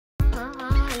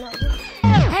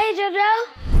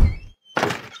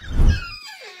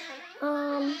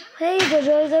Hey,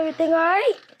 Jojo, is everything all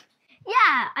right?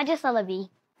 Yeah, I just saw a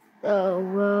bee. Oh,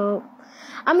 well,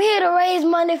 I'm here to raise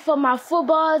money for my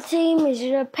football team. Is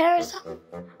your parents?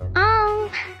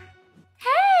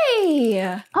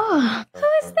 Hey! Oh, Who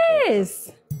is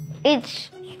this?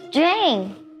 it's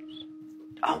James.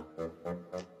 Oh,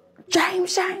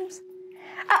 James.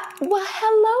 Well,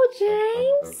 hello,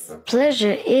 James.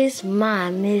 Pleasure is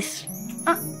mine, Miss.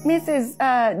 Mrs.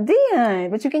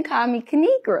 Deon, but you can call me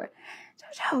Kinigra.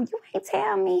 Jojo, you ain't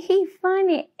tell me he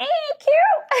funny and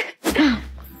cute.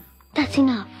 That's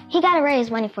enough. He got to raise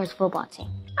money for his football team.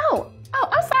 Oh,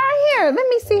 I'm sorry. Here, let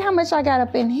me see how much I got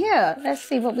up in here. Let's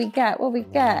see what we got.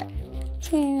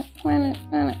 10, 20,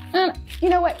 100. You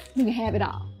know what? You can have it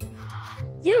all.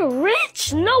 You're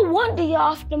rich. No wonder you're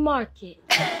off the market.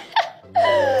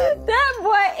 That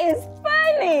boy is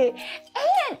funny.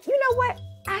 And you know what?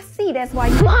 I see that's why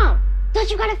you... Mom, don't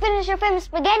you got to finish your famous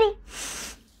spaghetti?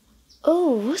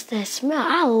 Oh, what's that smell?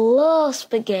 I love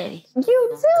spaghetti.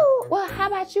 You do? Well, how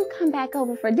about you come back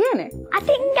over for dinner? I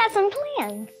think we got some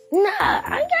plans. Nah,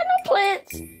 I ain't got no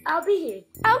plans. I'll be here.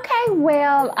 Okay,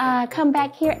 well, come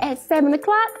back here at 7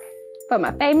 o'clock for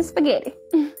my famous spaghetti.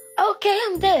 Okay,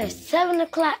 I'm there. 7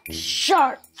 o'clock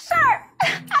sharp. Sure.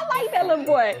 I like that little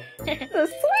boy. So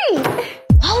sweet.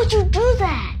 Why would you do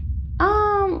that?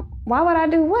 Why would I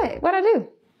do what? What'd I do?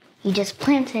 You just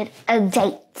planted a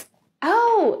date.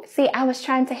 Oh, see, I was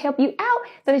trying to help you out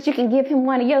so that you can give him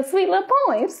one of your sweet little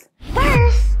poems.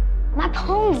 First, my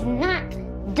poem's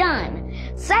not done.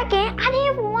 Second, I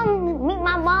didn't even want to meet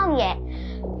my mom yet.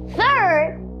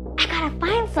 Third, I gotta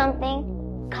find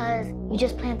something because you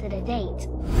just planted a date.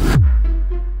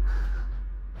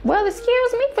 Well,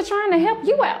 excuse me for trying to help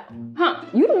you out. Huh?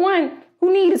 You the one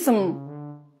who needed some...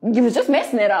 You was just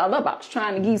messing it all up. I was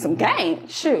trying to give you some game.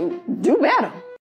 Shoot, do better.